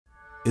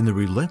In the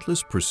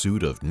relentless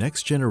pursuit of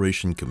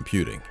next-generation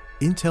computing,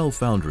 Intel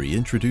Foundry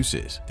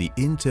introduces the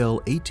Intel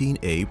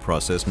 18A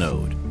process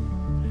node.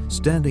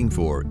 Standing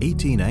for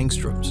 18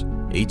 angstroms,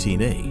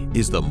 18A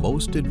is the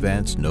most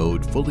advanced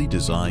node fully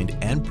designed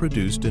and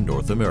produced in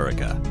North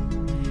America.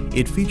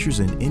 It features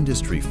an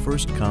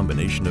industry-first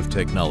combination of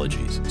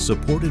technologies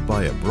supported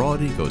by a broad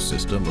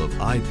ecosystem of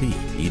IP,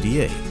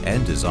 EDA,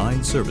 and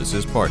design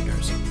services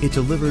partners. It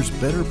delivers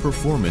better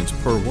performance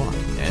per watt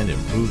and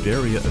improved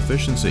area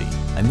efficiency,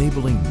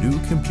 enabling new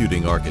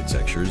computing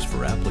architectures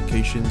for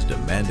applications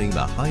demanding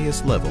the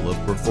highest level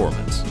of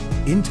performance.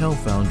 Intel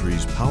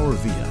Foundry's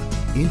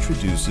PowerVia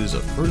introduces a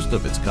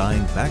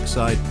first-of-its-kind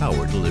backside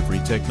power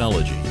delivery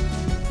technology.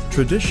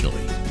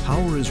 Traditionally,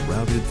 power is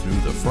routed through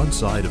the front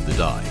side of the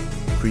die,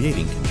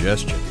 creating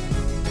congestion.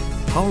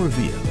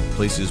 PowerVia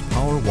places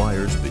power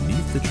wires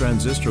beneath the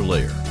transistor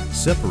layer,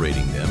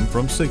 separating them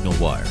from signal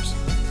wires.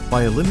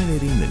 By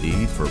eliminating the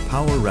need for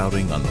power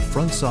routing on the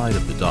front side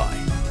of the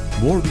die,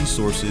 more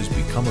resources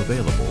become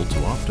available to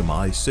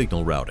optimize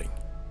signal routing.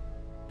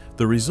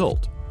 The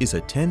result is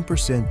a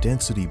 10%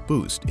 density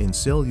boost in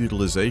cell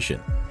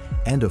utilization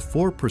and a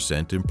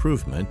 4%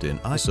 improvement in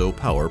ISO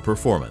power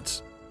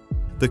performance.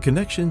 The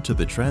connection to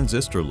the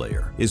transistor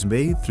layer is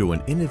made through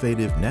an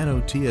innovative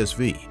nano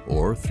TSV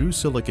or through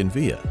silicon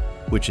via,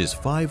 which is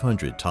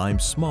 500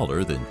 times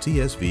smaller than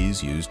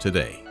TSVs used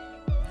today.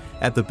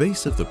 At the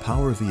base of the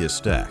PowerVia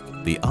stack,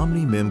 the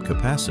OmniMIM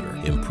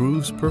capacitor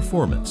improves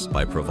performance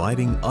by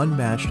providing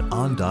unmatched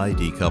on-die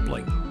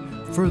decoupling,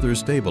 further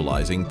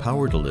stabilizing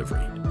power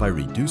delivery by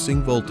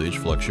reducing voltage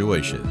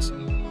fluctuations.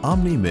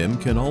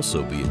 OmniMIM can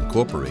also be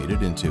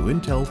incorporated into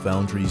Intel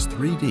Foundry's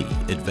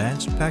 3D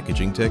advanced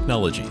packaging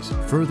technologies,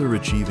 further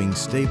achieving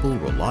stable,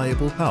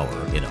 reliable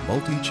power in a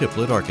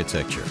multi-chiplet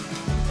architecture.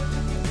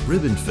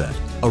 RibbonFET,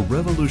 a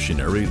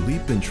revolutionary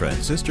leap in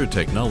transistor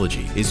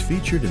technology, is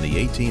featured in the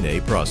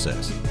 18A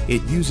process.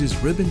 It uses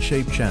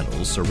ribbon-shaped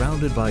channels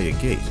surrounded by a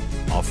gate,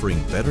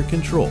 offering better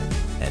control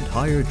and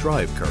higher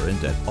drive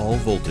current at all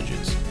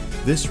voltages.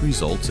 This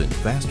results in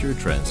faster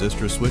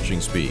transistor switching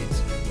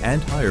speeds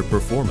and higher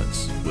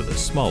performance with a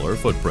smaller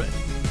footprint.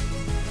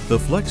 The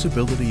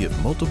flexibility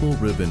of multiple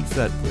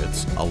RibbonFET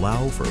widths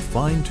allow for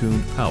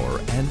fine-tuned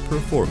power and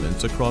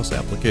performance across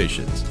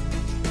applications.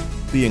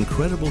 The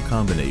incredible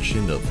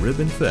combination of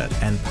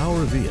RibbonFET and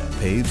PowerVia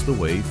paves the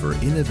way for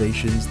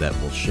innovations that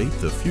will shape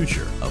the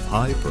future of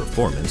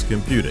high-performance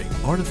computing,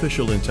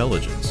 artificial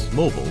intelligence,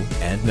 mobile,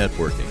 and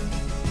networking.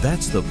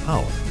 That's the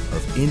power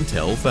of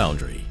Intel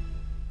Foundry.